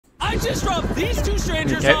just dropped these two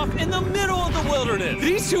strangers off in the middle of the wilderness.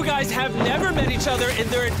 These two guys have never met each other in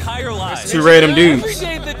their entire lives. Two random dudes. Every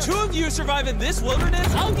day the two of you survive in this wilderness,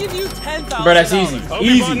 I'll give you $10,000. Bro, that's easy.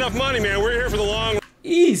 Easy. Enough money, man. We're here for the long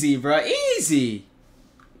Easy, bro. Easy.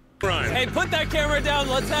 run. Hey, put that camera down.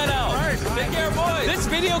 Let's head out. Take care, boys. This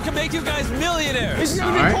video can make you guys millionaires. This is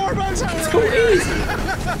gonna be poor by the time It's we're too easy.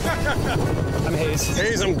 I'm Hayes.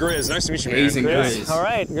 Hayes, I'm Grizz. Nice to meet you, man. Hayes and Grizz. All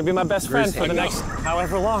right, you're gonna be my best friend for the next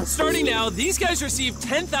however long. Starting now, these guys receive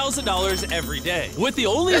 $10,000 every day, with the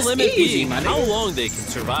only That's limit easy, being my how nigga. long they can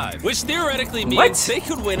survive, which theoretically means What? they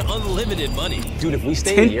could win unlimited money. Dude, if we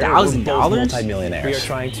stay here, we're both $10,000? multi-millionaires. We are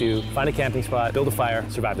trying to find a camping spot, build a fire,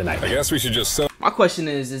 survive the night. I guess we should just sell. My question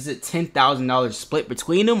is it $10,000 split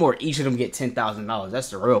between them, or each of them get $10,000? That's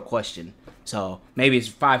the real question. So maybe it's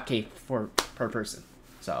 $5K per person.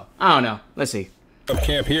 So I don't know. Let's see.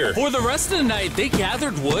 Camp here. For the rest of the night, they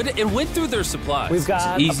gathered wood and went through their supplies. We've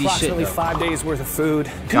got easy approximately shit, though. 5 days worth of food,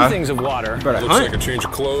 2 Okay. things of water. Better Looks hunt. like a change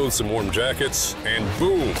of clothes, some warm jackets, and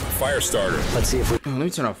boom, fire starter. Let's see if we Oh, let me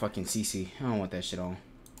turn off fucking CC. I don't want that shit on.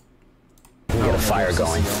 can get a fire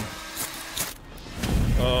going.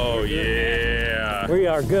 Oh yeah. We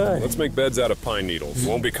are good. Let's make beds out of pine needles.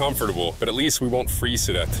 Won't be comfortable, but at least we won't freeze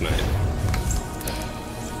to death tonight.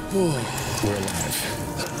 We're alive.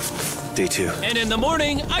 Day 2. And in the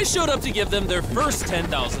morning, I showed up to give them their first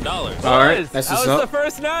 $10,000. All right, that's How what's was up. the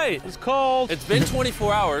first night? It's cold. It's been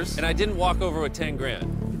 24 hours, and I didn't walk over with 10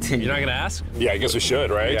 grand. You're not gonna ask? Yeah, I guess we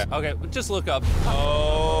should, right? Yeah. Okay, just look up.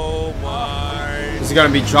 Oh my. Is it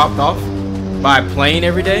gonna be dropped off by a plane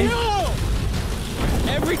every day?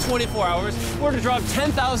 Every 24 hours, we're to drop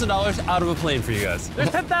 $10,000 out of a plane for you guys. There's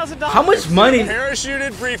 $10,000. How much money?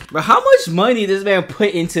 Parachuted brief. Bro, how much money this man put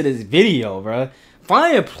into this video, bro?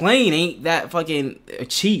 Flying a plane ain't that fucking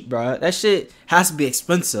cheap, bro. That shit has to be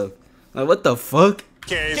expensive. Like, what the fuck?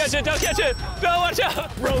 Catch it, don't catch it. No, watch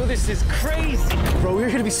out. Bro, this is crazy. Bro, we're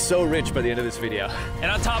gonna be so rich by the end of this video. And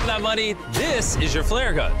on top of that money, this is your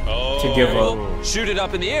flare gun. To give up. Shoot it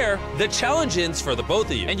up in the air. The challenge ends for the both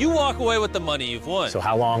of you. And you walk away with the money you've won. So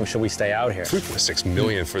how long should we stay out here? 3.6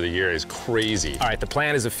 million for the year is crazy. All right, the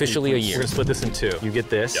plan is officially a year. We're gonna split this in 2. You get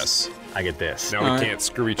this. Yes. I get this. Now we can't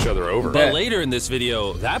screw each other over. But later in this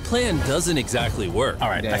video, that plan doesn't exactly work. All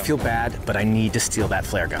right, I feel bad, but I need to steal that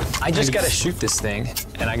flare gun. I just gotta shoot this thing,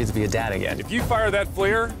 and I get to be a dad again. If you fire that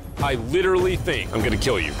flare, I literally think I'm gonna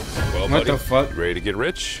kill you. Well, What buddy, the fuck? ready to get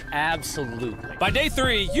rich? Absolutely. By day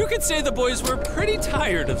 3, you could say the boys were pretty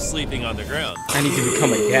tired of sleeping on the ground. I need to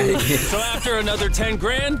become a dad again. So after another 10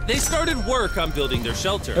 grand, they started work on building their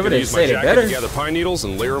shelter. Every day Use my say it jacket better. to gather pine needles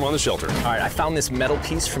and layer them on the shelter. All right, I found this metal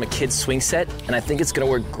piece from a kid's swing set, and I think it's gonna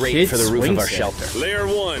work great Kid's for the roof swing of our set? shelter. Layer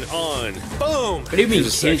 1 on. Boom! What do you mean,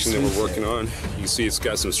 Here's a kids section that swing we're working on. You can see it's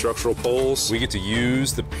got some structural poles. We get to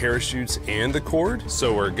use the parachutes and the cord,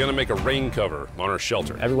 so we're gonna make a rain cover on our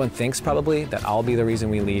shelter. Everyone thinks probably that I'll be the reason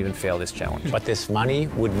we leave and fail this challenge. But this money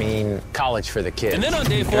would mean college for the kids. And then on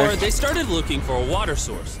day 4, they started looking for a water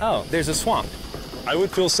source. Oh, there's a swamp. I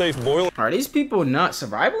would feel safe boiling. Are these people not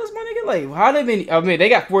survivalists, my nigga? Like, how they been? I mean, they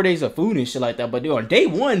got 4 days of food and shit like that, but dude, on day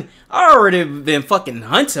 1, I already been fucking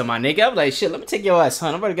hunting, my nigga. I was like, shit, let me take your ass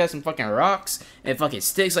hunt. I'm about to get some fucking rocks and fucking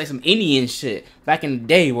sticks, like some Indian shit back in the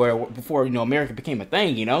day, where before America became a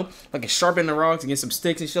thing, fucking sharpen the rocks and get some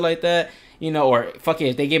sticks and shit like that. Or fucking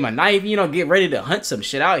if they gave him a knife, get ready to hunt some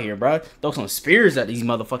shit out here, bro. Throw some spears at these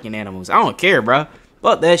motherfucking animals. I don't care, bro.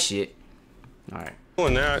 Fuck that shit. All right.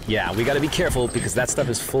 That. Yeah, we gotta be careful because that stuff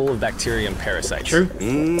is full of bacteria and parasites. True.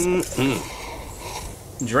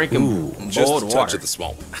 Drinking Just boiled a touch water. of the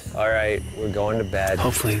swamp. All right, we're going to bed.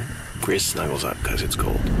 Hopefully, Grizz snuggles up because it's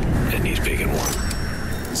cold and he's big and warm.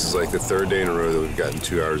 This is like the 3rd day in a row that we've gotten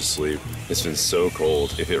 2 hours of sleep. It's been so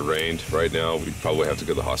cold. If it rained right now, we'd probably have to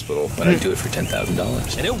go to the hospital. But I'd do it for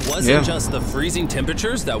 $10,000. And it wasn't just the freezing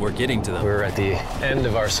temperatures that were getting to them. We're at the end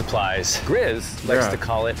of our supplies. Grizz likes to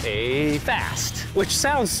call it a fast, which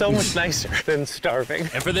sounds so much nicer than starving.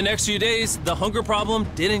 And for the next few days, the hunger problem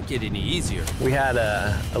didn't get any easier. We had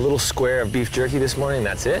a little square of beef jerky this morning,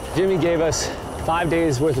 that's it. Jimmy gave us 5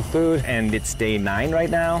 days worth of food, and it's day 9 right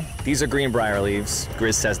now. These are greenbrier leaves.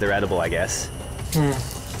 Grizz says they're edible, I guess.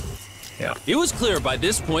 Yeah. It was clear by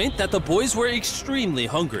this point that the boys were extremely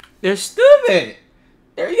hungry. They're stupid.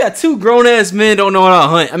 There you got 2 grown-ass men don't know how to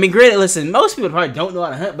hunt. I mean, granted, listen, most people probably don't know how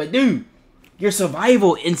to hunt, but dude, your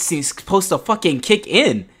survival instinct's supposed to fucking kick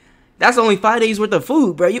in. That's only 5 days worth of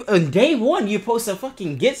food, bro. On day 1, you're supposed to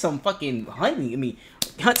fucking get some fucking hunting. I mean,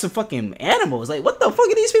 hunt some fucking animals. Like, what the fuck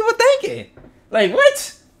are these people thinking? Like,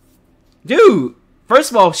 what? Dude,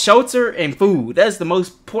 first of all, shelter and food. That's the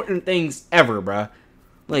most important things ever, bro.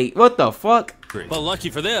 Like, what the fuck? But lucky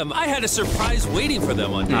for them, I had a surprise waiting for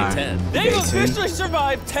them on day 10. They've officially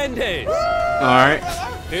survived 10 days. Alright.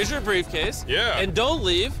 Here's your briefcase. Yeah. And don't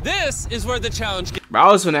leave. This is where the challenge gets. Bro,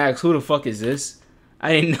 I was gonna ask, who the fuck is this?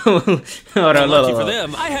 I didn't know. Hold on, Lucky for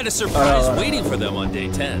them, I had a surprise waiting for them on day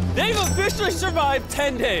 10. They've officially survived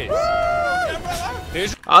 10 days.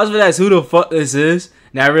 I was gonna ask who the fuck this is.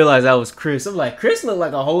 Now I realized that was Chris. I'm like, Chris looked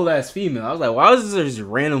like a whole ass female. I was like, why was there just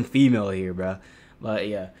random female here, bro? But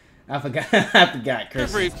yeah, I forgot. I forgot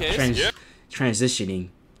Chris. Briefcase. Transitioning.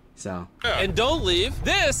 So. And don't leave.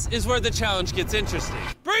 This is where the challenge gets interesting.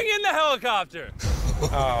 Bring in the helicopter.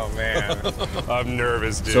 Oh, man. I'm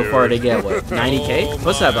nervous, dude. So far they get what? 90K?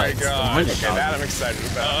 What's that like? That I'm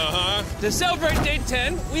excited about. To celebrate day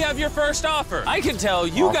 10, we have your first offer. I can tell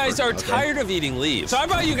you guys are tired of eating leaves. So I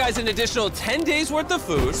brought you guys an additional 10 days worth of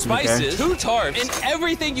food, spices, 2 tarps, and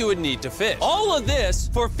everything you would need to fish. All of this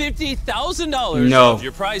for $50,000 of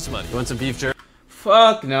your prize money. You want some beef jerky?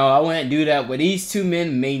 Fuck no, I wouldn't do that. But these two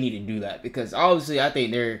men may need to do that because obviously I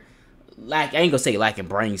think they're I ain't gonna say lacking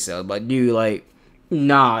brain cells, but dude, like,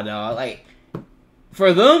 nah, dog. Like,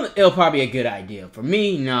 for them, it'll probably be a good idea. For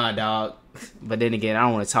me, nah, dog. But then again, I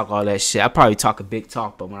don't want to talk all that shit. I probably talk a big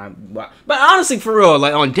talk, but but honestly, for real,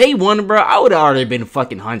 like on day 1, bro, I would have already been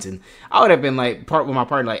fucking hunting. I would have been like with my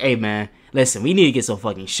partner, like, hey man, listen, we need to get some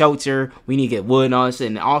fucking shelter. We need to get wood and all this,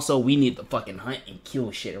 and also we need to fucking hunt and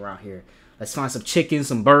kill shit around here. Let's find some chickens,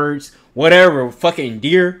 some birds, whatever, fucking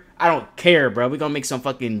deer. I don't care, bro. We're gonna make some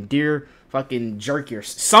fucking deer fucking jerky or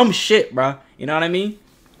some shit, bro. You know what I mean?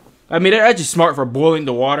 I mean, they're actually smart for boiling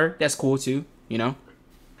the water. That's cool too, you know?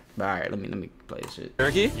 But alright, let me play this shit.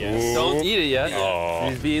 Turkey? Yes. Don't eat it yet. Oh.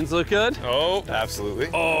 These beans look good. Oh, absolutely.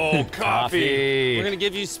 Oh, coffee. We're gonna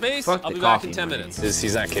give you space. Fuck I'll be the back in coffee, 10 man. minutes.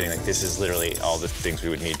 He's not kidding. Like, this is literally all the things we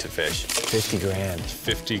would need to fish. 50 grand.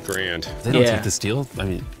 50 grand. They don't Yeah. take this deal. I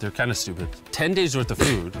mean, they're kind of stupid. 10 days worth of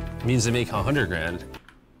food means they make 100 grand.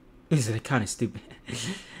 Is it kind of stupid?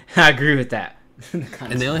 I agree with that.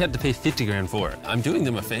 And they only have to pay 50 grand for it. I'm doing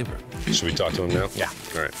them a favor. Should we talk to him now? Yeah.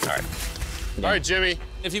 All right. All right. All right, Jimmy.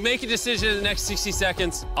 If you make a decision in the next 60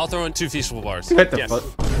 seconds, I'll throw in 2 feasible bars. What the Yes. fuck?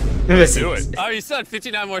 Do it. Oh, you said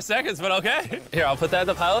 59 more seconds, but okay. Here, I'll put that in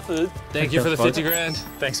the pile of food. Thank you for the fuck? 50 grand.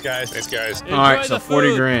 Thanks, guys. Thanks, guys. Enjoy Alright, so the 40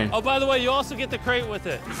 food. grand. Oh, by the way, you also get the crate with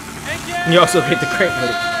it. Thank you. You also get the crate with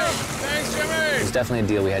it. Thanks, Jimmy. It was definitely a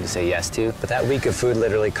deal we had to say yes to, but that week of food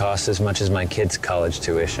literally cost as much as my kids' college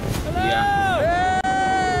tuition. Yeah.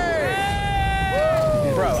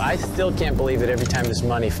 Bro, I still can't believe that every time this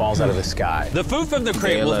money falls out of the sky. The food from the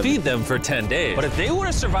crate Yeah, I will love feed them for 10 days. But if they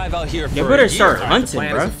want to survive out here for You a better year, start The hunting,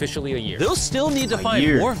 plan bro. is officially a year. they'll still need to find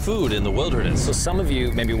year. more food in the wilderness. So some of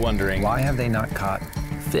you may be wondering, why have they not caught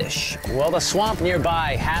fish? Well, the swamp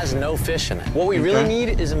nearby has no fish in it. What we really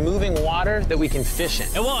need is a moving water that we can fish in.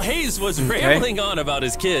 And while Hayes was rambling on about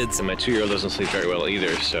his kids, And my 2-year-old doesn't sleep very well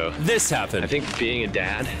either, so this happened. I think being a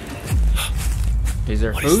dad. Is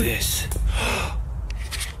there What is food? this?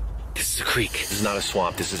 This is a creek. This is not a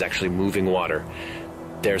swamp. This is actually moving water.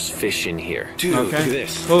 There's fish in here. Dude, Okay. look at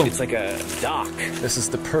this. Cool. It's like a dock. This is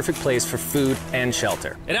the perfect place for food and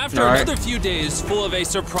shelter. And after All right. another few days full of a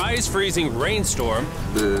surprise freezing rainstorm,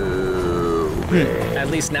 At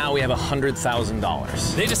least now we have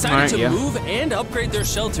 $100,000. they decided All right, to yeah. move and upgrade their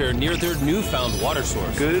shelter near their newfound water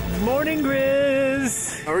source. Good morning,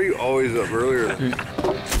 Grizz. How are you always up earlier?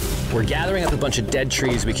 We're gathering up a bunch of dead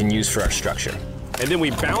trees we can use for our structure. And then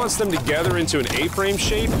we balance them together into an A-frame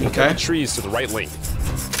shape and Okay. cut the trees to the right length.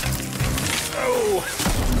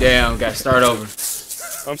 Damn, gotta start over.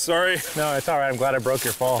 I'm sorry. No, it's all right. I'm glad I broke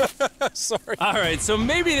your fall. Sorry. All right, so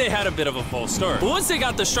maybe they had a bit of a false start. But once they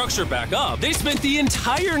got the structure back up, they spent the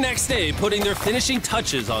entire next day putting their finishing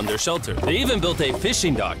touches on their shelter. They even built a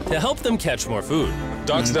fishing dock to help them catch more food.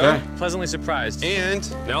 Dock's Okay. done. Pleasantly surprised. And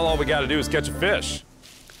now all we gotta do is catch a fish.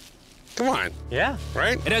 Come on, Yeah.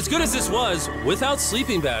 right? And as good as this was, without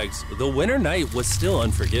sleeping bags, the winter night was still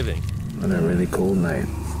unforgiving. On a really cold night.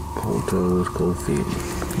 Cold toes, cold feet.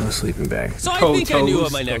 No sleeping bag. So I Cold think I knew toes.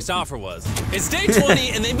 what my next offer was. It's day 20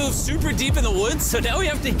 and they moved super deep in the woods, so now we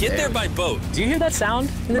have to get there by boat. Do you hear that sound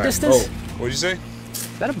in the By distance? boat. What'd you say? Is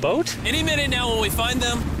that a boat? Any minute now when we find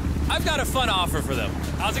them, I've got a fun offer for them.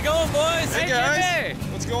 How's it going, boys? Hey guys,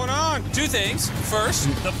 what's going on? 2 things. First,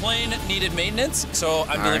 the plane needed maintenance, so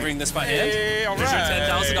I'm delivering this by hand. Hey, all Here's your right.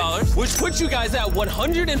 $10,000, which puts you guys at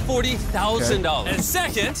 $140,000. And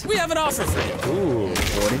second, we have an offer for you. Ooh,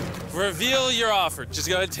 40. Reveal your offer. Just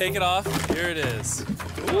go ahead and take it off. Here it is.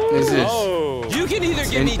 This is Oh. You can either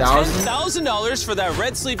give me $10,000? $10,000 for that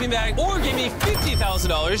red sleeping bag, or give me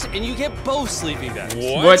 $50,000 and you get both sleeping bags.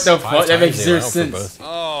 what the fuck? That makes zero sense.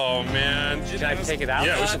 Oh, Oh, man. Can I take it out?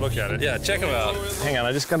 Yeah, we should look at it. Yeah, check them out. Hang on,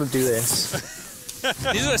 I just gotta do this.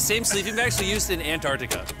 These are the same sleeping bags we used in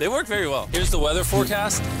Antarctica. They work very well. Here's the weather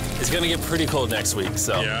forecast. It's gonna get pretty cold next week,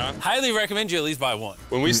 so Yeah. highly recommend you at least buy one.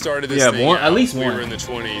 When we started this Yeah, thing one- out, at least we one. were in the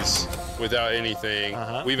 20s without anything.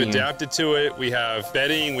 We've adapted to it. We have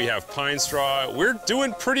bedding, we have pine straw. We're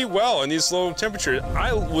doing pretty well in these low temperatures.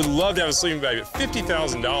 I would love to have a sleeping bag, but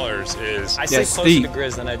 $50,000 is... I sleep That's closer steep. to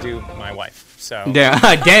Grizz than I do my wife, so. Damn,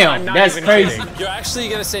 damn, not that's even crazy. kidding. You're actually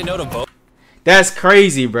gonna say no to both? That's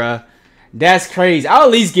crazy, bruh. That's crazy. I'll at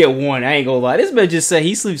least get one. I ain't gonna lie. This man just said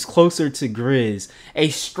he sleeps closer to Grizz, a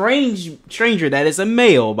stranger that is a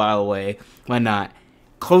male, by the way, why not,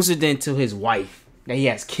 closer than to his wife that he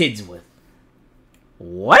has kids with.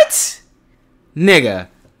 What, nigga?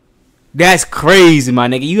 That's crazy, my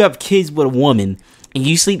nigga. You have kids with a woman, and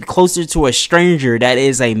you sleep closer to a stranger that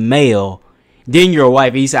is a male than your wife.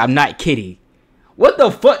 And he said, "I'm not kidding." What the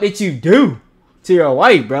fuck did you do to your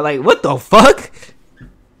wife, bro? Like, what the fuck?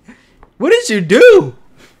 What did you do?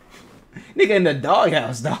 Nigga in the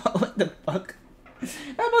doghouse, dog. What the fuck?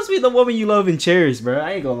 That must be the woman you love and cherish, bro.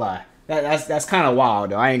 I ain't gonna lie. That's kind of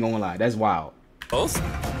wild, though. I ain't gonna lie. That's wild. Both?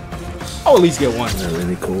 I'll at least get one. It's a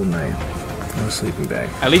really cold night. No sleeping bag.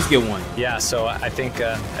 At least get one. Yeah, so I think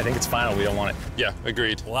it's final. We don't want it. Yeah,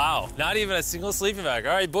 agreed. Wow, not even a single sleeping bag.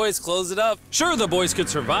 All right, boys, close it up. Sure, the boys could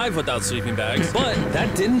survive without sleeping bags, but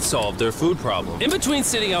that didn't solve their food problem. In between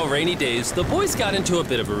sitting out rainy days, the boys got into a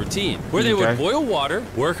bit of a routine where they would Okay. boil water,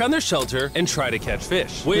 work on their shelter, and try to catch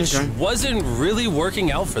fish, which Okay. wasn't really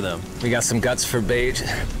working out for them. We got some guts for bait.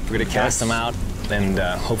 We're gonna cast them out, and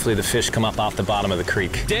hopefully the fish come up off the bottom of the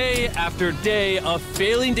creek. Day after day of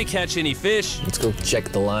failing to catch any fish, Let's go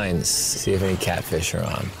check the lines, see if any catfish are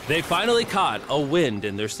on. they finally caught a wind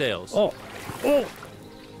in their sails.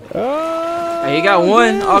 Hey, you got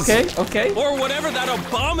one. Okay, okay. Or whatever that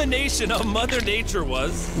abomination of Mother Nature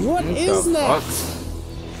was. What is that?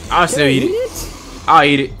 I'll still eat it. I'll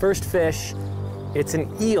eat it. First fish, it's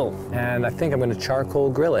an eel, and I think I'm gonna charcoal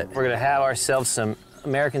grill it. We're gonna have ourselves some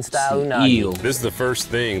American-style unagi. Eel. This is the first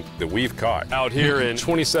thing that we've caught out here in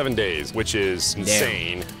 27 days, which is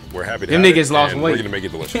insane. We're happy to Them have niggas it, lost and weight. we're gonna make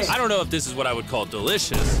it delicious. I don't know if this is what I would call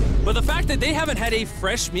delicious, but the fact that they haven't had a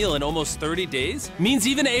fresh meal in almost 30 days means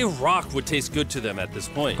even a rock would taste good to them at this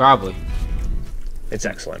point. Probably. It's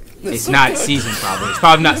excellent. It's not seasoned, probably. It's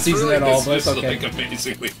probably not seasoned at all, but it's This is, okay. like,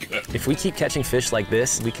 amazingly good. If we keep catching fish like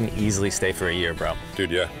this, we can easily stay for a year, bro. Dude,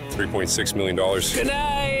 yeah, $3.6 million. Good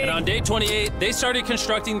night! And on day 28, they started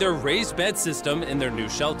constructing their raised bed system in their new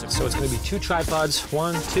shelter. So it's gonna be 2 tripods,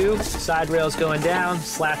 1, 2, side rails going down,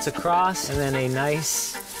 slats across, and then a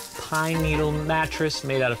nice pine needle mattress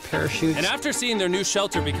made out of parachutes. And after seeing their new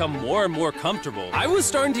shelter become more and more comfortable, I was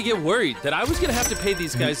starting to get worried that I was gonna have to pay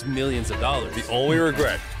these guys millions of dollars. The only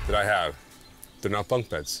regret that I have, they're not bunk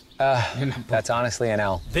beds. That's honestly an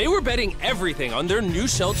L. They were betting everything on their new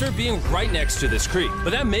shelter being right next to this creek,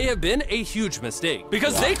 but that may have been a huge mistake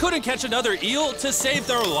because they couldn't catch another eel to save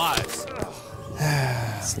their lives.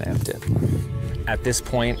 Snapped it. At this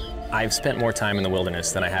point, I've spent more time in the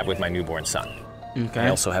wilderness than I have with my newborn son. Okay. I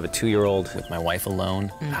also have a 2-year-old with my wife alone.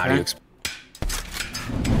 How do you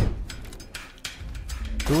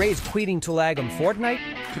Gray's quitting to lag on Fortnite?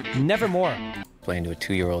 Nevermore. explain to a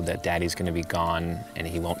 2-year-old that daddy's gonna be gone and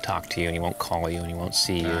he won't talk to you and he won't call you and he won't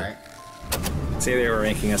see you? Say they were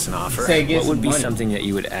making us an offer. Say get What would some be money. something that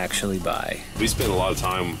you would actually buy? We spend a lot of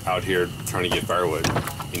time out here trying to get firewood.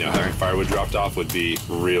 You know, having firewood dropped off would be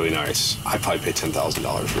really nice. I'd probably pay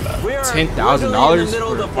 $10,000 for that. We are $10,000 in the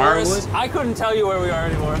middle of the for forest. firewood? I couldn't tell you where we are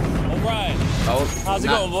anymore. O'Brien, how's it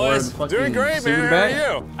going, boys? Doing great, man. How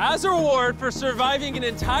are you? As a reward for surviving an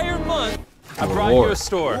entire month, I brought you Reward. a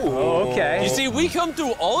store. Okay. You see, we come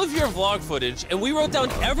through all of your vlog footage and we wrote down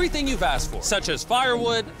everything you've asked for, such as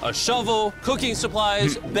firewood, a shovel, cooking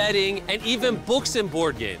supplies, bedding, and even books and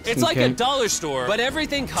board games. It's like a Okay. dollar store, but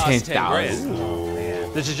everything costs 10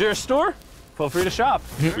 grand. This is your store? Feel free to shop.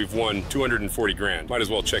 We've won 240 grand. Might as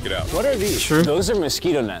well check it out. What are these? True. Those are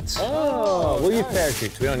mosquito nets. Oh, we'll use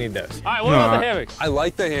parachutes. We don't need those. All right, what about the hammocks? I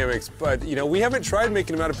like the hammocks, but you know, we haven't tried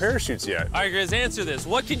making them out of parachutes yet. All right, Grizz, answer this.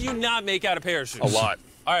 What could you not make out of parachutes? A lot.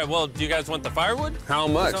 All right, well, do you guys want the firewood? How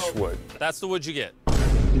much So, wood? That's the wood you get.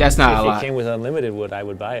 That's not a If it lot. came with unlimited wood, I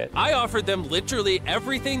would buy it. I offered them literally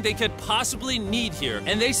everything they could possibly need here,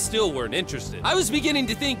 and they still weren't interested. I was beginning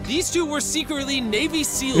to think these two were secretly Navy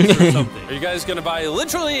SEALs or something. Are you guys gonna buy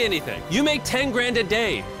literally anything? You make 10 grand a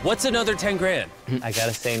day. What's another 10 grand? I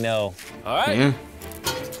gotta say no. All right. Yeah.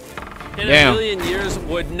 In Damn. a million years,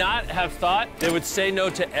 would not have thought they would say no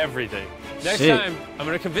to everything. Next Shit. time, I'm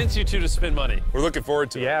gonna convince you two to spend money. We're looking forward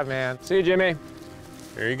to it. Yeah, man. See you, Jimmy.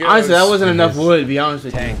 There you go. Honestly, that wasn't enough wood, to be honest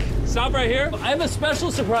with you. Stop right here. I have a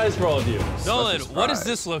special surprise for all of you. Nolan, what does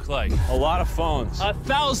this look like? A lot of phones.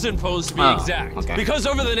 1,000 phones to be exact. Okay. Because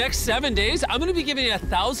over the next 7 days, I'm gonna be giving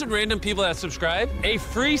 1,000 random people that subscribe a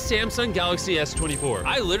free Samsung Galaxy S24.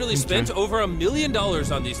 I literally spent over $1 million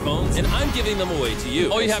on these phones, and I'm giving them away to you.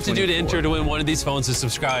 All you have to do to enter to win one of these phones is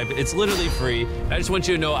subscribe. It's literally free. I just want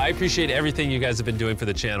you to know I appreciate everything you guys have been doing for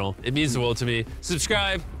the channel. It means the world to me.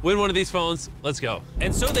 Subscribe, win one of these phones, let's go.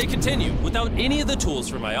 And so they continue without any of the tools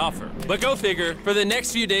for my offer. But go figure, for the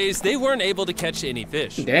next few days, they weren't able to catch any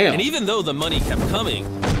fish. Damn. And even though the money kept coming,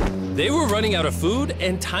 they were running out of food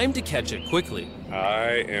and time to catch it quickly.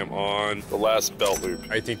 I am on the last belt loop.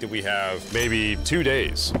 I think that we have maybe 2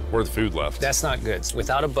 days worth of food left. That's not good.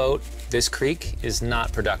 Without a boat, this creek is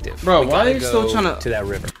not productive. Bro, We why are gotta they still go trying to that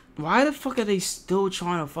river? Why the fuck are they still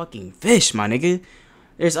trying to fucking fish, my nigga?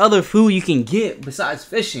 There's other food you can get besides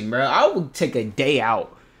fishing, bro. I would take a day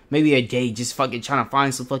out. Maybe a day just fucking trying to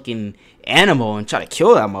find some fucking animal and try to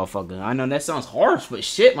kill that motherfucker. I know that sounds harsh, but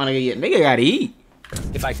shit, my nigga gotta eat.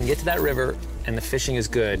 If I can get to that river and the fishing is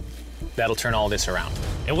good, that'll turn all this around.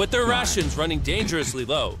 And with their rations running dangerously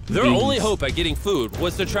low, their only hope at getting food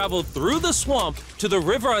was to travel through the swamp to the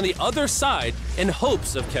river on the other side in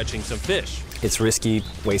hopes of catching some fish. It's risky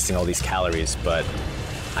wasting all these calories, but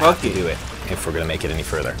I have to do it if we're gonna make it any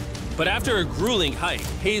further. But after a grueling hike,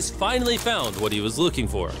 Hayes finally found what he was looking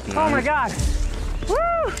for. Oh my God. Woo!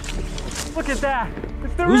 Look at that.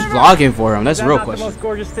 It's the Who's river. vlogging for him? That's Is a that real not question. the most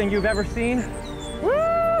gorgeous thing you've ever seen?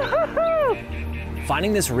 Woo!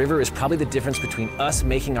 Finding this river is probably the difference between us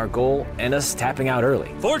making our goal and us tapping out early.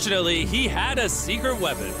 Fortunately, he had a secret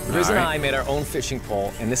weapon. Grizz and I made our own fishing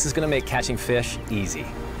pole, and this is gonna make catching fish easy.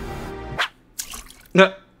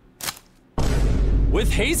 No. With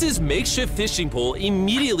Hayes' makeshift fishing pole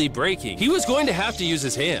immediately breaking, he was going to have to use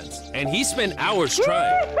his hands, and he spent hours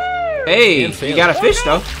trying. Hey, And you got a fish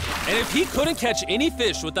though. And if he couldn't catch any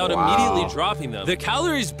fish without immediately dropping them, the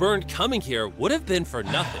calories burned coming here would have been for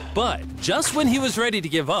nothing. But just when he was ready to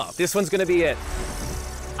give up, This one's gonna be it.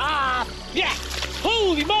 Yeah!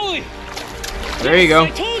 Holy moly! There you go.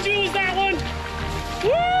 I told you it was that one!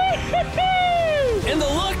 Woo! and the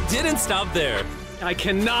luck didn't stop there. I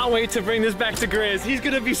cannot wait to bring this back to Grizz. He's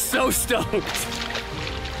gonna be so stoked.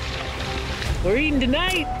 We're eating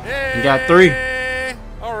tonight. You got 3.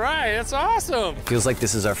 All right, that's awesome. Feels like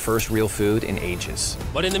this is our first real food in ages.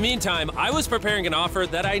 But in the meantime, I was preparing an offer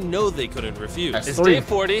that I know they couldn't refuse. That's It's 3. day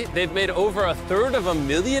 40. They've made over $1/3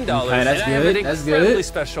 million, Okay, that's and I have good, an that's incredibly good.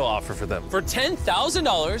 special offer for them. For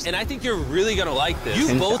 $10,000, and I think you're really gonna like this. You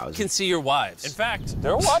 10,000. both can see your wives. In fact,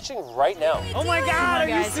 they're watching right now. Oh my God,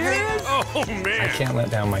 are you serious? Oh man. Can't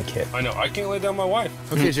let down my kid. I know. I can't let down my wife.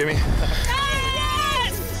 Okay, Jimmy.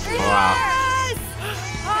 Wow.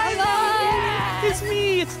 It's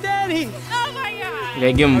me, it's Daddy.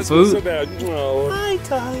 They give him So food. bad. Oh. Hi,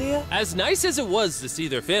 Talia. As nice as it was to see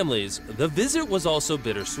their families, the visit was also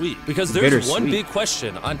bittersweet. Because there's one Bittersweet. big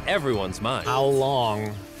question on everyone's mind. How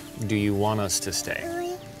long do you want us to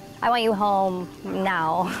stay? I want you home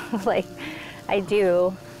now. Like, I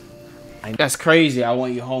do. That's crazy. I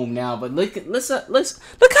want you home now, but look how much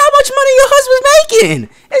money your husband's making.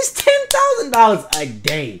 It's $10,000 a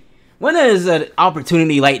day. When does an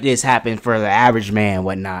opportunity like this happen for the average man and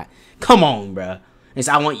whatnot? Come on, bruh. It's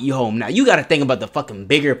I want you home now. You gotta think about the fucking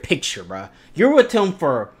bigger picture, bruh. You're with him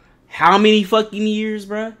for how many fucking years,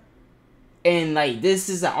 bruh? And like this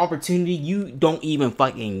is an opportunity you don't even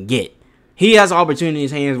fucking get. He has an opportunity in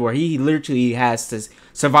his hands where he literally has to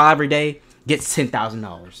survive every day, gets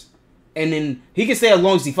 $10,000. And then he can stay as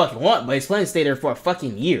long as he fucking want, but he's planning to stay there for a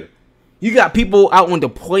fucking year. You got people out on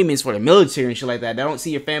deployments for the military and shit like that. They don't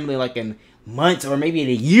see your family like in months or maybe in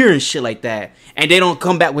a year and shit like that. And they don't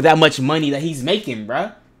come back with that much money that he's making,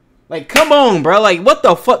 bruh. Like, come on, bruh. Like, what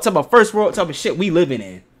the fuck type of first world type of shit we living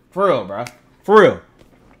in? For real, bruh. For real.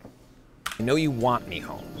 I know you want me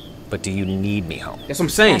home, but do you need me home? That's what I'm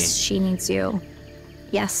saying. Yes, she needs you.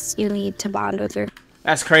 Yes, you need to bond with her.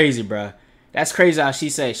 That's crazy, bruh. That's crazy how she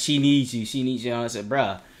said she needs you. She needs you. And I said,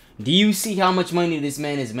 bruh, do you see how much money this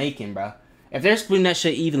man is making, bruh? If they're splitting that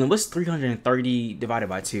shit evenly, what's 330 divided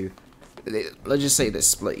by 2? Let's just say the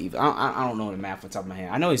split even. I don't know the math on top of my head.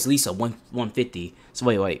 I know it's at least a 150. So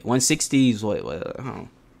wait. 160 is what? Hold on.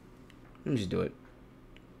 Let me just do it.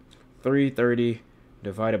 330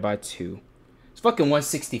 divided by 2. It's fucking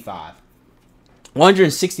 165.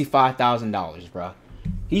 $165,000, bruh.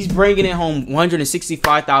 He's bringing it home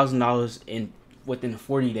 $165,000 in within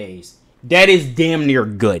 40 days. That is damn near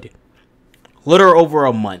good. Little over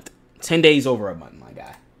a month. 10 days over a month, my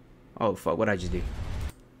guy. Oh, fuck. What'd I just do?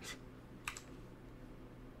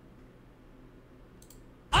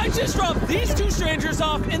 I just dropped these two strangers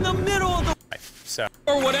off in the middle of the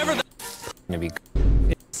or whatever the Maybe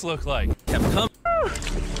look like. Kept coming.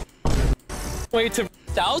 Wait to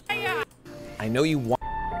I know you want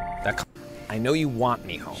that. I know you want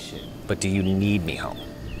me home, but do you need me home?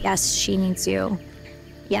 Yes, she needs you.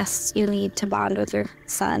 Yes, you need to bond with your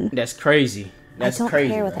son. That's crazy. That's I don't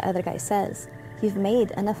crazy. care what the other guy says. You've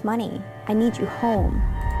made enough money. I need you home.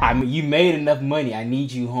 I mean, you made enough money. I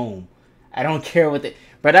need you home. I don't care what the...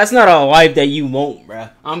 But that's not a wife that you want, bruh.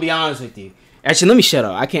 I'm gonna be honest with you. Actually, let me shut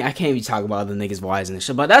up. I can't be talking about other niggas' wives and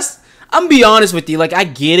shit. But that's... I'm gonna be honest with you. Like, I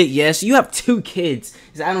get it. Yes, you have 2 kids.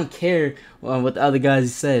 I don't care what the other guy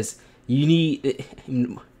says. You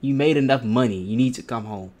made enough money. You need to come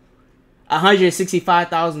home.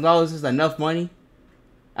 $165,000 is enough money.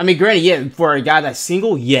 I mean, granted, yeah, for a guy that's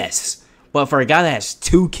single, yes. But for a guy that has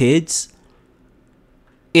 2 kids,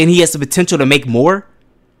 and he has the potential to make more,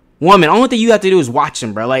 woman, only thing you have to do is watch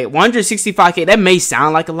him, bro. Like, $165K, that may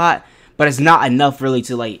sound like a lot, but it's not enough really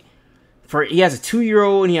to, like, he has a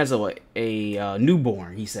 2-year-old and he has a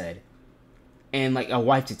newborn, he said, and, like, a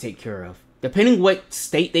wife to take care of. Depending what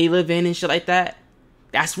state they live in and shit like that,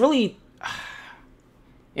 that's really...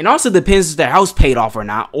 It also depends if their house paid off or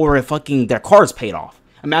not, or if fucking their car's paid off.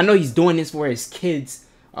 I mean, I know he's doing this for his kids'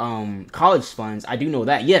 college funds. I do know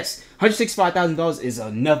that. Yes, $165,000 is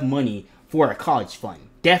enough money for a college fund.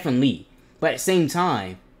 Definitely. But at the same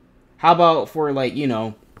time, how about for, like, you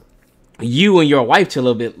know, you and your wife to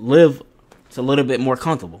live a little bit more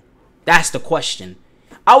comfortable? That's the question.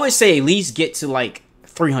 I would say at least get to, like,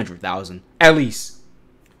 $300,000. At least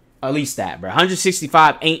that, bro.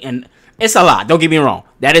 165 ain't... and it's a lot. Don't get me wrong.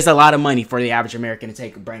 That is a lot of money for the average American to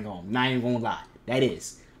bring home. Not even gonna lie. That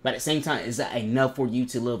is. But at the same time, is that enough for you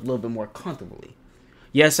to live a little bit more comfortably?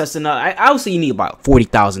 Yes, that's enough. Obviously, you need about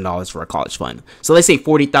 $40,000 for a college fund. So let's say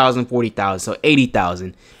 $40,000, so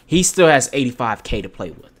 $80,000. He still has $85K to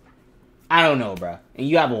play with. I don't know, bro. And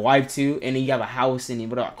you have a wife too, and then you have a house and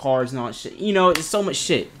without cars and all that shit. You know, it's so much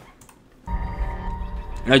shit.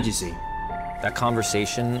 How'd you see? That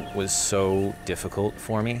conversation was so difficult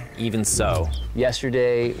for me. Even so,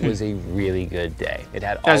 yesterday was a really good day. It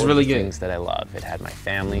had all of the things that I love. It had my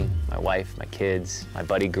family, my wife, my kids, my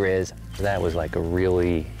buddy Grizz. That was like a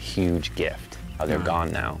really huge gift. Oh, they're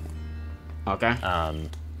gone now. Okay.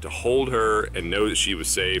 To hold her and know that she was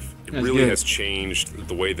safe, it really has changed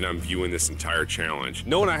the way that I'm viewing this entire challenge.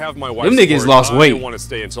 Knowing I have my wife's them niggas lost weight. I want to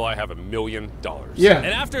stay until I have $1 million. Yeah. And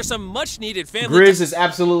after some much-needed family... Grizz is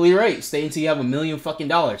absolutely right. Stay until you have $1 million fucking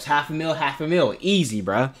dollars. $500,000, $500,000. Easy,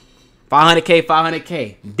 bruh.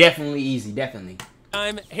 500K. Definitely easy. Definitely.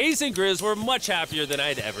 Hayes and Grizz were much happier than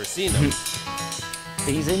I'd ever seen them.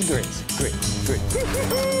 Hayes and Grizz.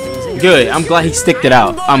 Good. I'm glad he sticked it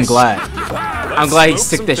out. I'm glad he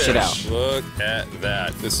sticked that shit out. Look at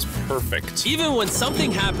that. This is perfect. Even when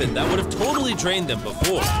something happened that would have totally drained them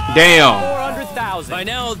before. Damn. 400,000. By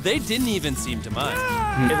now, they didn't even seem to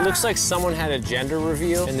mind. It looks like someone had a gender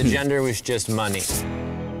reveal, and the gender was just money.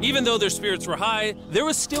 Even though their spirits were high, there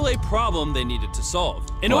was still a problem they needed to solve.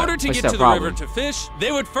 In order to get to the river to fish,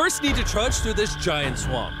 they would first need to trudge through this giant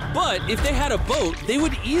swamp. But if they had a boat, they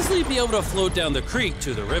would easily be able to float down the creek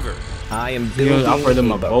to the river. I am building offer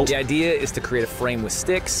them a boat. The idea is to create a frame with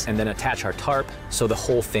sticks and then attach our tarp so the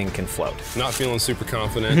whole thing can float. Not feeling super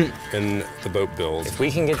confident in the boat build. If we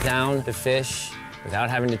can get down to fish without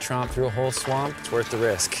having to tromp through a whole swamp, it's worth the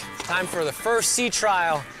risk. Time for the first sea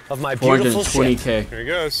trial of my beautiful ship. $420K. Here he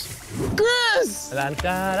goes. Grizz!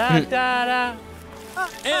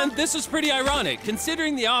 And this was pretty ironic,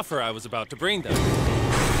 considering the offer I was about to bring them.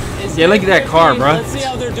 Yeah, look at that car, bro. Let's see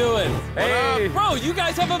how they're doing. Hey. Bro, you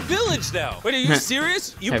guys have a village now. Wait, are you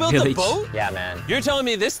serious? You built a boat? Yeah, man. You're telling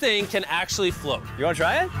me this thing can actually float? You want to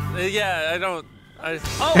try it? Yeah, I don't... Oh, it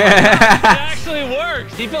actually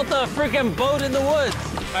works. He built a freaking boat in the woods.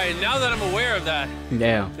 All right, now that I'm aware of that,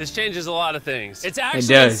 damn, this changes a lot of things. It's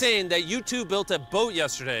actually insane that you two built a boat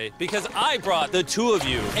yesterday because I brought the two of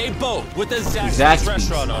you a boat with the Zaxby's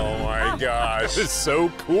restaurant on. Oh my gosh, it's so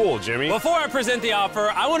cool, Jimmy. Before I present the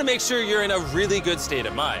offer, I want to make sure you're in a really good state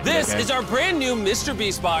of mind. This is our brand new Mr.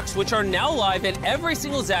 Beast box, which are now live at every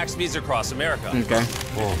single Zaxby's across America. Okay.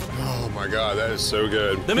 Oh my God, that is so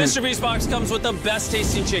good. The Mr. Beast box comes with the best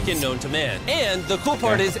tasting chicken known to man. And the cool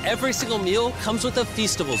part is every single meal comes with a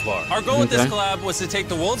Feastables bar. Our goal with this collab was to take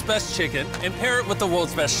the world's best chicken and pair it with the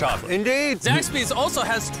world's best chocolate. Indeed. Zaxby's also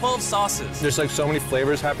has 12 sauces. There's like so many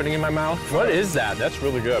flavors happening in my mouth. What is that? That's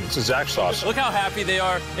really good. It's a Zax sauce. Look how happy they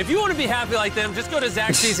are. If you want to be happy like them, just go to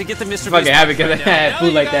Zaxby's and get the Mr. Beast fucking happy box because I had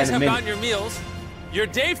food like that in a minute. Now you guys have minute. gotten your meals. Your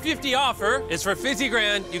day 50 offer is for 50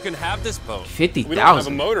 grand. You can have this boat. 50,000. We don't have a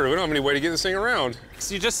motor. We don't have any way to get this thing around.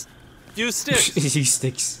 So you just use sticks. Use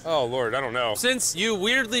sticks. Oh, Lord, I don't know. Since you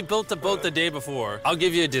weirdly built the boat the day before, I'll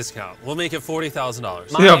give you a discount. We'll make it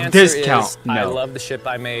 $40,000. My answer discount. is, No. I love the ship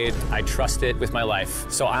I made. I trust it with my life.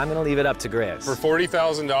 So I'm gonna leave it up to Grizz. For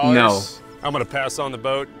 $40,000? No. I'm gonna pass on the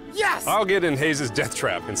boat. Yes! I'll get in Hayes' death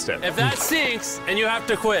trap instead. If that sinks and you have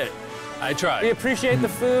to quit, I tried. We appreciate the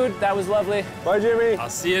food. That was lovely. Bye, Jimmy. I'll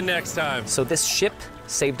see you next time. So this ship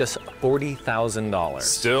saved us $40,000.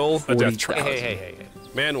 Still a death trap. Hey.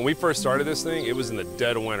 Man, when we first started this thing, it was in the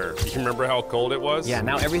dead of winter. You remember how cold it was? Yeah,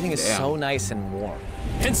 now everything is so nice and warm.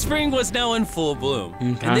 And spring was now in full bloom.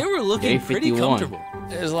 And they were looking Day pretty 51. comfortable.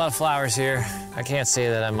 There's a lot of flowers here. I can't say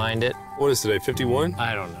that I mind it. What is today, 51?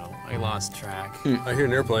 I don't know. I lost track. I hear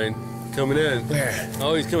an airplane coming in. Where?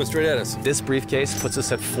 Oh, he's coming straight at us. This briefcase puts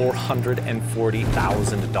us at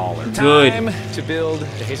 $440,000. Good. Time to build the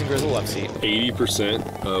Hayes & Grizzle love seat.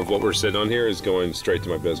 80% of what we're sitting on here is going straight to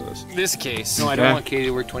my business. This case. No, I Okay. don't want Katie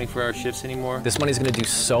to work 24-hour shifts anymore. This money's gonna do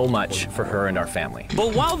so much for her and our family.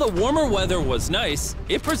 But while the warmer weather was nice,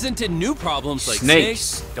 it presented new problems like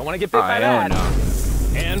Snakes. Don't want to get bit by I that. don't know.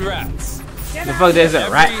 and rats. The fuck, there's a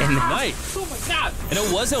rat Every in there. night. Oh my God. And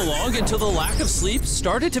it wasn't long until the lack of sleep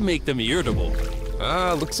started to make them irritable.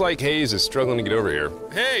 Looks like Hayes is struggling to get over here.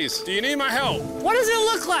 Hayes, do you need my help? What does it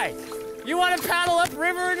look like? You want to paddle up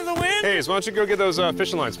river into the wind? Hayes, why don't you go get those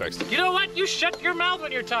fishing lines fixed? You know what? You shut your mouth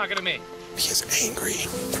when you're talking to me. He is angry.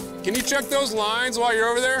 Can you check those lines while you're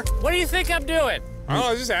over there? What do you think I'm doing? Oh, I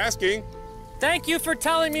was just asking. Thank you for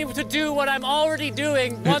telling me to do what I'm already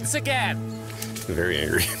doing once again. I'm very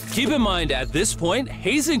angry. Keep in mind, at this point,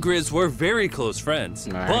 Hayes and Grizz were very close friends.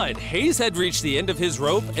 Right. But Hayes had reached the end of his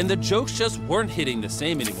rope, and the jokes just weren't hitting the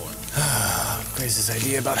same anymore. Grizz's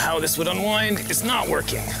idea about how this would unwind is not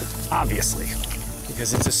working, obviously,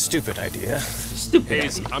 because it's a stupid idea. Stupid.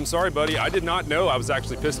 Hayes, I'm sorry, buddy. I did not know I was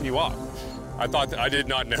actually pissing you off. I did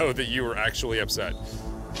not know that you were actually upset.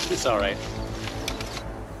 It's all right.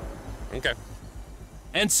 Okay.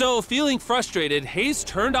 And so, feeling frustrated, Hayes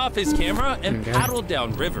turned off his camera and paddled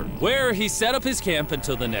downriver, where he set up his camp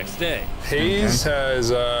until the next day. Hayes has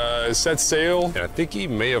set sail, and I think he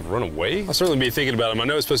may have run away. I'll certainly be thinking about him. I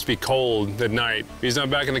know it's supposed to be cold at night. He's not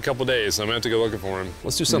back in a couple days, so I'm gonna have to go looking for him.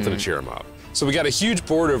 Let's do something to cheer him up. So we got a huge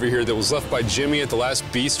board over here that was left by Jimmy at the last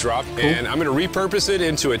beast drop, and I'm gonna repurpose it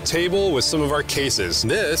into a table with some of our cases.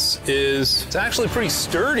 It's actually pretty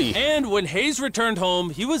sturdy. And when Hayes returned home,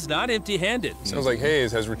 he was not empty-handed. Sounds like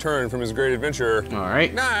Hayes has returned from his great adventure. All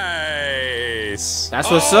right. Nice.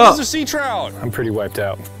 That's what's up. Those are sea trout. I'm pretty wiped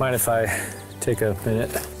out. Mind if I take a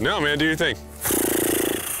minute? No, man, do your thing.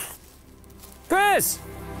 Chris,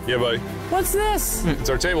 Yeah, buddy. what's this? It's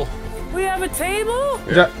our table. We have a table?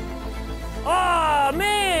 Yeah. Oh,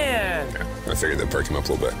 man. I figured that perked him up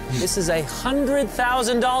a little bit. This is a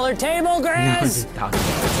 $100,000 table, Grizz.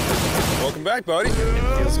 Welcome back, buddy.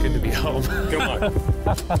 Feels good to be home. Come on.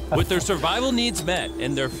 With their survival needs met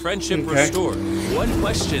and their friendship restored, one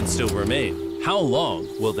question still remained. How long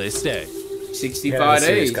will they stay? 65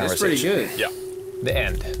 serious days. That's pretty good. Yeah. The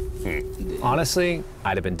end. Honestly,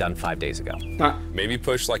 I'd have been done 5 days ago. Maybe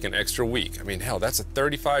push like an extra week. I mean, hell, that's a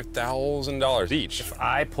 $35,000 each. If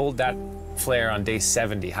I pulled that flare on day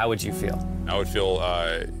 70, how would you feel? I would feel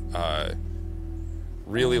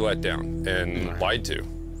really let down and lied to.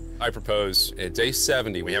 I propose at day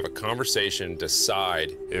 70, we have a conversation,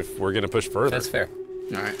 decide if we're gonna push further. That's fair.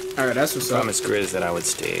 All right. All right. That's what's up. Promised Grizz that I would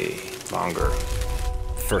stay longer.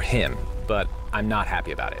 For him, but I'm not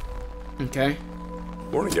happy about it. Okay.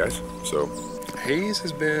 Morning, guys. So, Hayes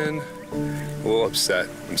has been a little upset.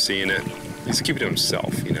 I'm seeing it. He's keeping it to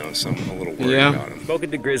himself, you know, so I'm a little worried about him.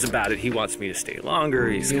 Spoken to Grizz about it. He wants me to stay longer.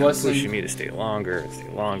 He's He kind of wants pushing to- me to stay longer.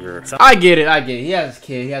 So I get it. I get it. He has a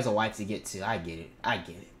kid. He has a wife to get to. I get it. I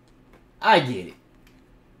get it. I get it.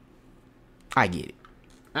 I get it.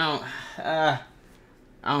 I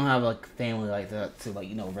don't have a family like that to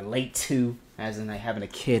relate to, as in like having a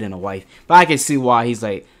kid and a wife. But I can see why he's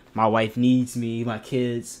like, my wife needs me, my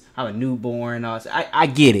kids, I have a newborn. I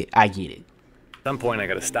get it. I get it. at some point, I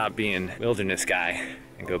got to stop being wilderness guy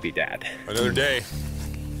and go be dad. Another day.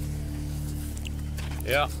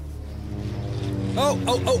 Yeah. Oh,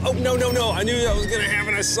 no. I knew that was gonna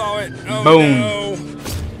happen. I saw it. Oh, Boom. no.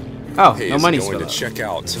 Oh, Hayes no money is going to still. check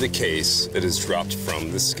out to the case that is dropped from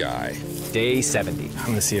the sky. Day 70. I'm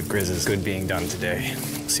going to see if Grizz is good being done today.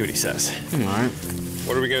 See what he says. All right.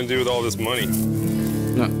 What are we gonna do with all this money?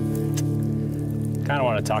 No. Kind of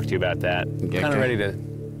want to talk to you about that. Okay, Kind of okay. ready to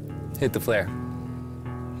hit the flare.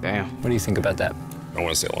 Damn. What do you think about that? I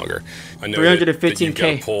want to stay longer. I know that you've got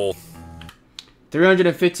 315K. to pull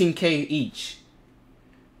 $315K each.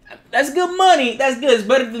 That's good money. That's good. It's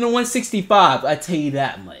better than the 165. I tell you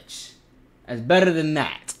that much. That's better than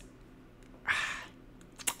that.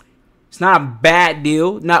 It's not a bad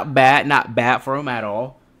deal. Not bad for him at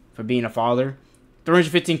all. For being a father.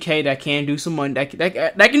 315K, that can do some money. That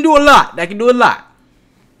can do a lot. That can do a lot.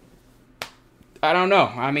 I don't know.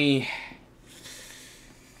 I mean,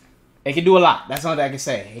 it can do a lot. That's all that I can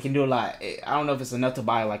say. It can do a lot. I don't know if it's enough to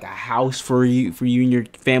buy like a house for you and your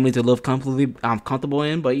family to live comfortable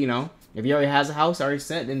in. But you know, if he already has a house already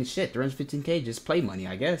set, then shit, 315K just play money,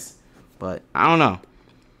 I guess. But I don't know.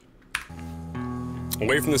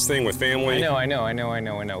 Away from this thing with family. I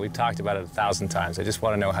know. We've talked about it 1,000 times. I just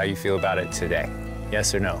want to know how you feel about it today.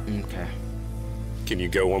 Yes or no? Okay. Can you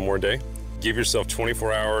go one more day? Give yourself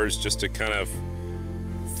 24 hours just to kind of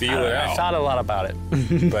feel it out. I thought a lot about it.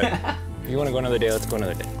 But if you want to go another day, let's go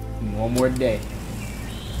another day. One more day.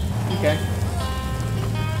 Okay.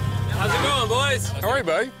 How's it going, boys? All right,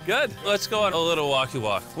 buddy. Good. Let's go on a little walkie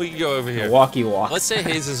walk. We can go over here. Walkie walk. Let's say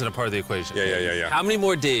Hayes isn't a part of the equation. Yeah. How many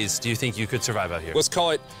more days do you think you could survive out here? Let's call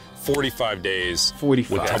it 45 days.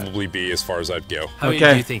 45. Would probably be as far as I'd go. How many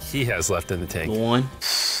do you think he has left in the tank? One.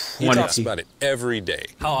 He talks about it every day.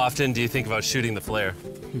 How often do you think about shooting the flare?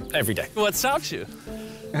 Every day. What stops you?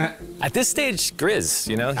 At this stage, Grizz,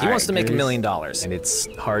 you know, he wants to make $1 million, and it's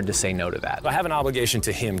hard to say no to that. I have an obligation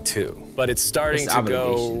to him too, but it's starting to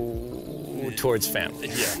go towards family.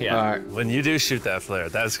 Yeah. When you do shoot that flare,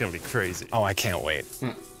 that's gonna be crazy. Oh, I can't wait.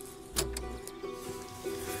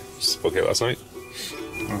 Okay, last night?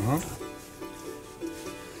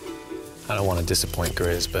 I don't want to disappoint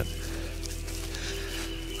Grizz, but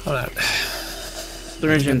hold on.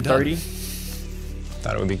 330.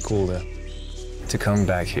 Thought it would be cool to come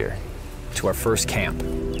back here to our first camp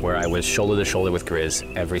where I was shoulder to shoulder with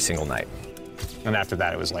Grizz every single night. And after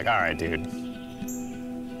that, it was like, all right, dude,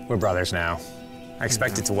 we're brothers now. I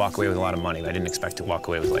expected to walk away with a lot of money, but I didn't expect to walk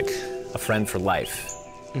away with like a friend for life.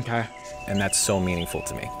 Okay. And that's so meaningful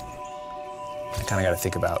to me. I kind of got to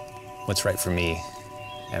think about what's right for me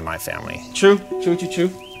and my family. True.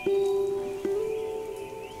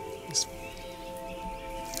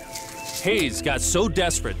 Hayes got so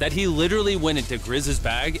desperate that he literally went into Grizz's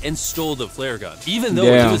bag and stole the flare gun, even though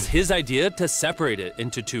it was his idea to separate it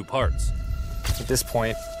into 2 parts. At this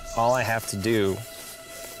point, all I have to do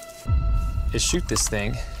is shoot this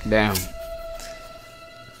thing. Damn.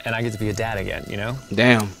 And I get to be a dad again, you know?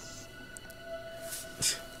 Damn.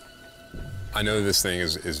 I know this thing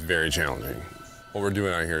is very challenging. What we're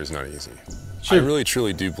doing out here is not easy. Sure. I really,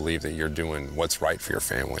 truly do believe that you're doing what's right for your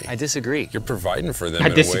family. I disagree. You're providing for them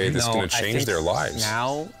in a way that's going to change their lives.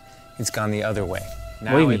 Now, it's gone the other way.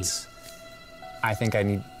 Now What do you mean? I think I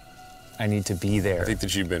need to be there. I think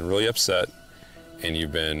that you've been really upset and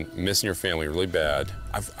you've been missing your family really bad.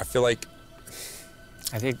 I feel like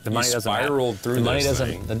I think the money doesn't spiraled through the money this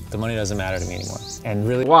doesn't thing. the money doesn't matter to me anymore. And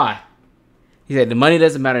really, Why? He said the money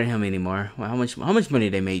doesn't matter to him anymore. Well, how much money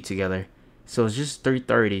they made together? So it's just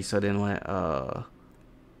 330. So then what?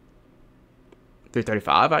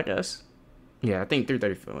 335, I guess. Yeah, I think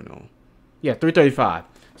 335. No. Yeah, 335.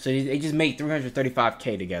 So they just made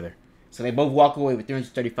 335K together. So they both walk away with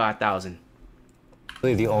 335,000.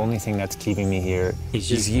 really the only thing that's keeping me here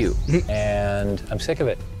is you. And I'm sick of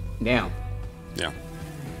it. Damn. Yeah.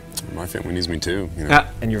 My family needs me too, you know.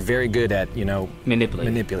 And you're very good at, you know,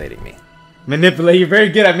 manipulating me. Manipulate. You're very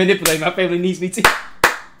good at manipulating. My family needs me too.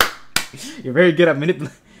 You're very good at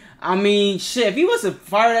manipulating. I mean, shit, if he was to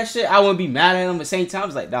fire that shit, I wouldn't be mad at him. At the same time,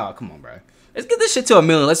 it's like, dog, come on, bro. Let's get this shit to $1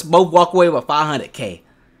 million. Let's both walk away with 500K.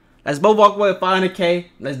 Let's both walk away with 500K.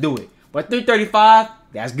 Let's do it. But 335,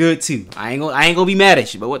 that's good too. I ain't gonna be mad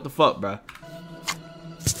at you. But what the fuck, bro?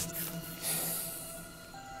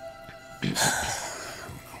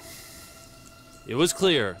 It was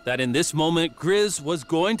clear that in this moment, Grizz was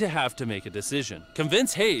going to have to make a decision.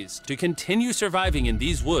 Convince Hayes to continue surviving in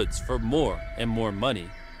these woods for more and more money,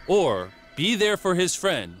 or be there for his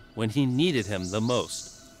friend when he needed him the most.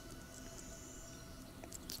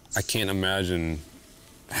 I can't imagine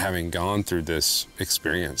having gone through this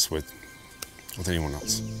experience with anyone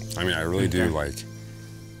else. I mean, I really do, like,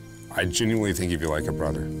 I genuinely think of you like a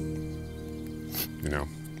brother. You know?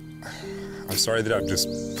 I'm sorry that I've just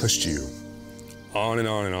pushed you on and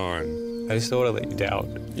on and on. I just don't want to let you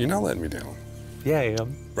down. You're not letting me down. Yeah, I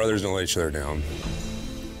am. Brothers don't let each other down.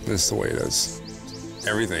 This is the way it is.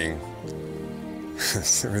 Everything's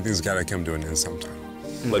got to come to an end sometime.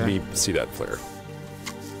 Okay. Let me see that flare.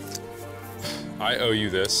 I owe you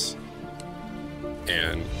this,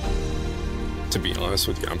 and to be honest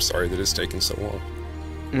with you, I'm sorry that it's taken so long.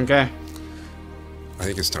 Okay. I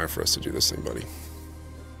think it's time for us to do this thing, buddy.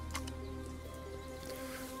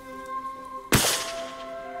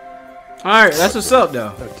 Alright, that's what's up,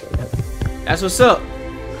 though. That's what's up.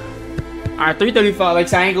 Alright, 335.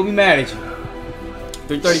 Like, I ain't gonna be mad at you.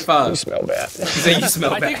 335. You smell bad. He said you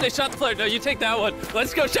smell bad. I think they shot the flare. No, you take that one.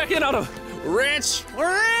 Let's go check in on him. Rich,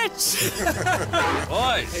 we're rich.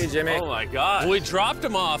 Boys. Hey, Jimmy. Oh my God. When we dropped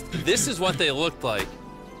them off, this is what they looked like.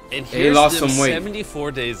 And They here's lost them some weight.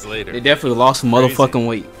 74 days later. They definitely lost some motherfucking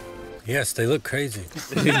weight. Yes, they look crazy.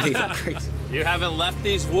 You haven't left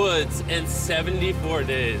these woods in 74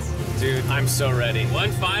 days. Dude, I'm so ready.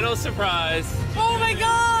 One final surprise. Oh my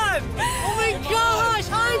God! Oh my gosh!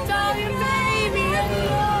 Hi, Italian baby!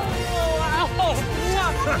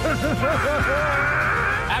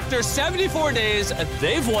 After 74 days,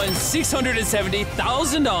 they've won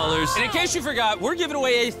 $670,000. And in case you forgot, we're giving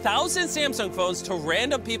away 1,000 Samsung phones to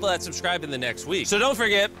random people that subscribe in the next week. So don't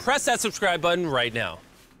forget, press that subscribe button right now.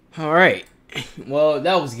 All right. Well,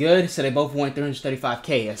 that was good. So they both won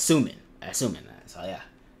 335K, assuming that. So yeah.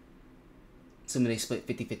 Assuming they split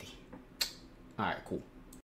 50-50. All right, cool.